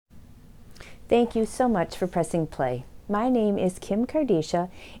Thank you so much for pressing play. My name is Kim Cardeccia,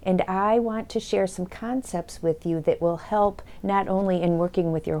 and I want to share some concepts with you that will help not only in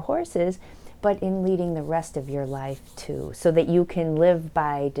working with your horses, but in leading the rest of your life too, so that you can live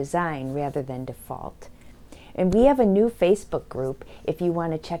by design rather than default. And we have a new Facebook group. If you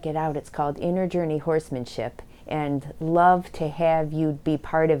want to check it out, it's called Inner Journey Horsemanship, and love to have you be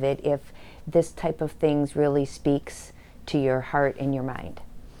part of it if this type of things really speaks to your heart and your mind.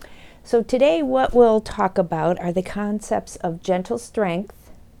 So today what we'll talk about are the concepts of gentle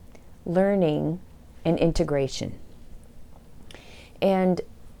strength, learning, and integration. And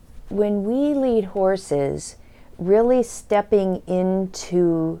when we lead horses, really stepping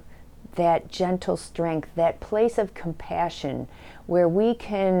into that gentle strength, that place of compassion where we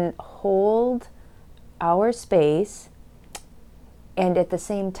can hold our space and at the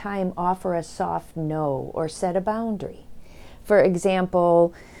same time offer a soft no or set a boundary. For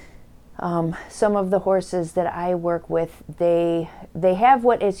example, some of the horses that I work with, they have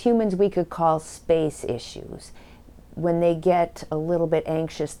what as humans we could call space issues. When they get a little bit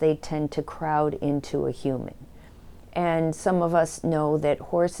anxious, they tend to crowd into a human. And some of us know that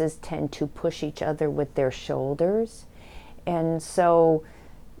horses tend to push each other with their shoulders. And so,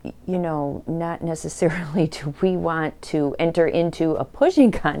 not necessarily do we want to enter into a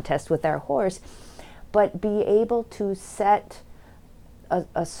pushing contest with our horse, but be able to set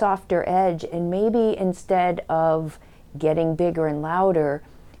a softer edge, and maybe instead of getting bigger and louder,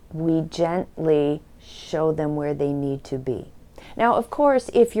 we gently show them where they need to be. Now, of course,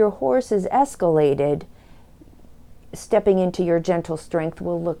 if your horse is escalated, stepping into your gentle strength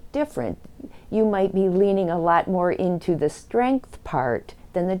will look different. You might be leaning a lot more into the strength part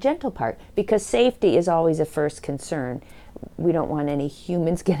than the gentle part, because safety is always a first concern. We don't want any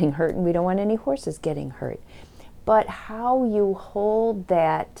humans getting hurt, and we don't want any horses getting hurt. But how you hold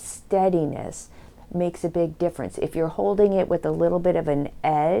that steadiness makes a big difference. If you're holding it with a little bit of an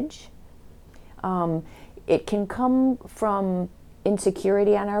edge, it can come from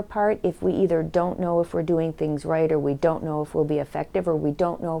insecurity on our part if we either don't know if we're doing things right, or we don't know if we'll be effective, or we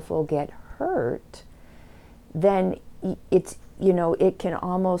don't know if we'll get hurt. Then it can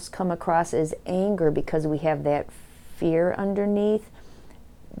almost come across as anger because we have that fear underneath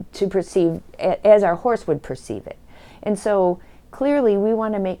to perceive as our horse would perceive it. And so clearly we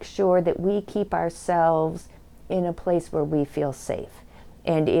want to make sure that we keep ourselves in a place where we feel safe.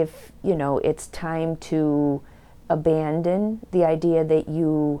 And if it's time to abandon the idea that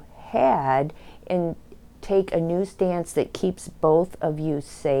you had and take a new stance that keeps both of you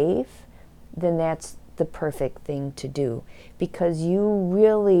safe, then that's the perfect thing to do, because you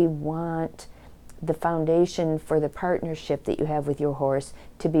really want the foundation for the partnership that you have with your horse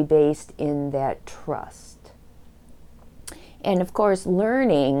to be based in that trust. And of course,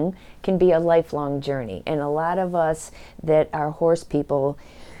 learning can be a lifelong journey. And a lot of us that are horse people,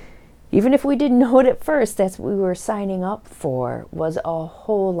 even if we didn't know it at first, that's what we were signing up for, was a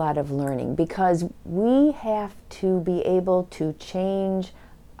whole lot of learning, because we have to be able to change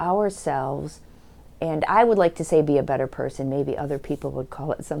ourselves. And I would like to say be a better person. Maybe other people would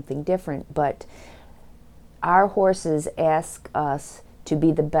call it something different. But our horses ask us to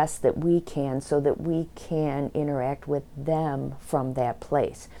be the best that we can so that we can interact with them from that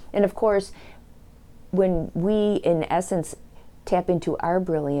place. And of course, when we, in essence, tap into our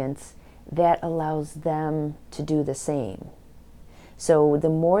brilliance, that allows them to do the same. So the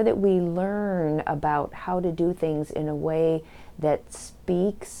more that we learn about how to do things in a way that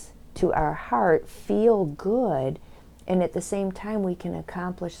speaks to our heart, feel good, and at the same time we can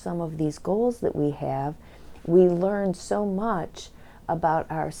accomplish some of these goals that we have, we learn so much about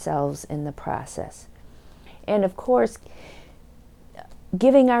ourselves in the process. And of course,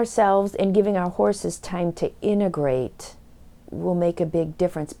 giving ourselves and giving our horses time to integrate will make a big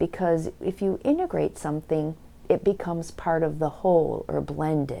difference, because if you integrate something, it becomes part of the whole or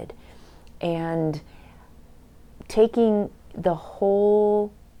blended. And taking the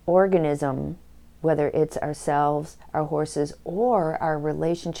whole organism, whether it's ourselves, our horses, or our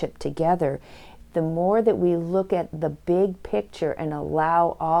relationship together, the more that we look at the big picture and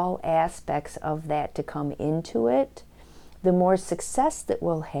allow all aspects of that to come into it, the more success that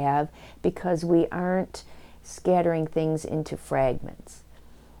we'll have, because we aren't scattering things into fragments.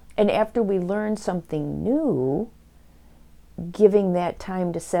 And after we learn something new, giving that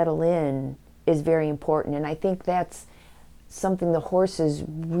time to settle in is very important. And I think that's something the horses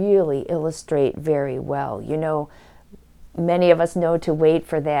really illustrate very well. Many of us know to wait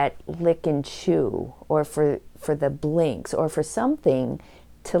for that lick and chew, or for the blinks, or for something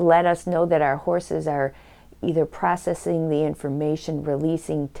to let us know that our horses are either processing the information,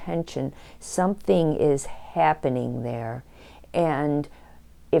 releasing tension. Something is happening there. And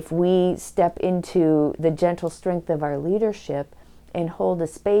if we step into the gentle strength of our leadership and hold a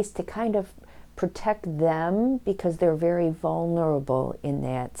space to kind of protect them, because they're very vulnerable in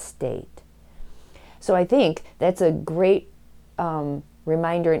that state. So I think that's a great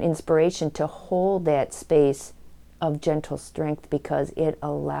reminder and inspiration to hold that space of gentle strength, because it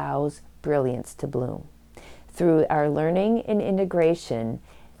allows brilliance to bloom. Through our learning and integration,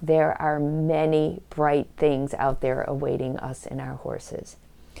 there are many bright things out there awaiting us and our horses.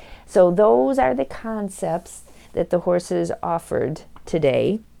 So those are the concepts that the horses offered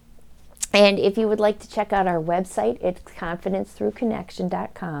today. And if you would like to check out our website, it's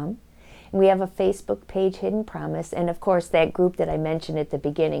confidencethroughconnection.com. We have a Facebook page, Hidden Promise, and of course that group that I mentioned at the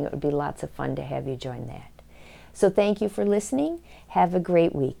beginning. It would be lots of fun to have you join that. So thank you for listening. Have a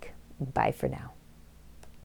great week. Bye for now.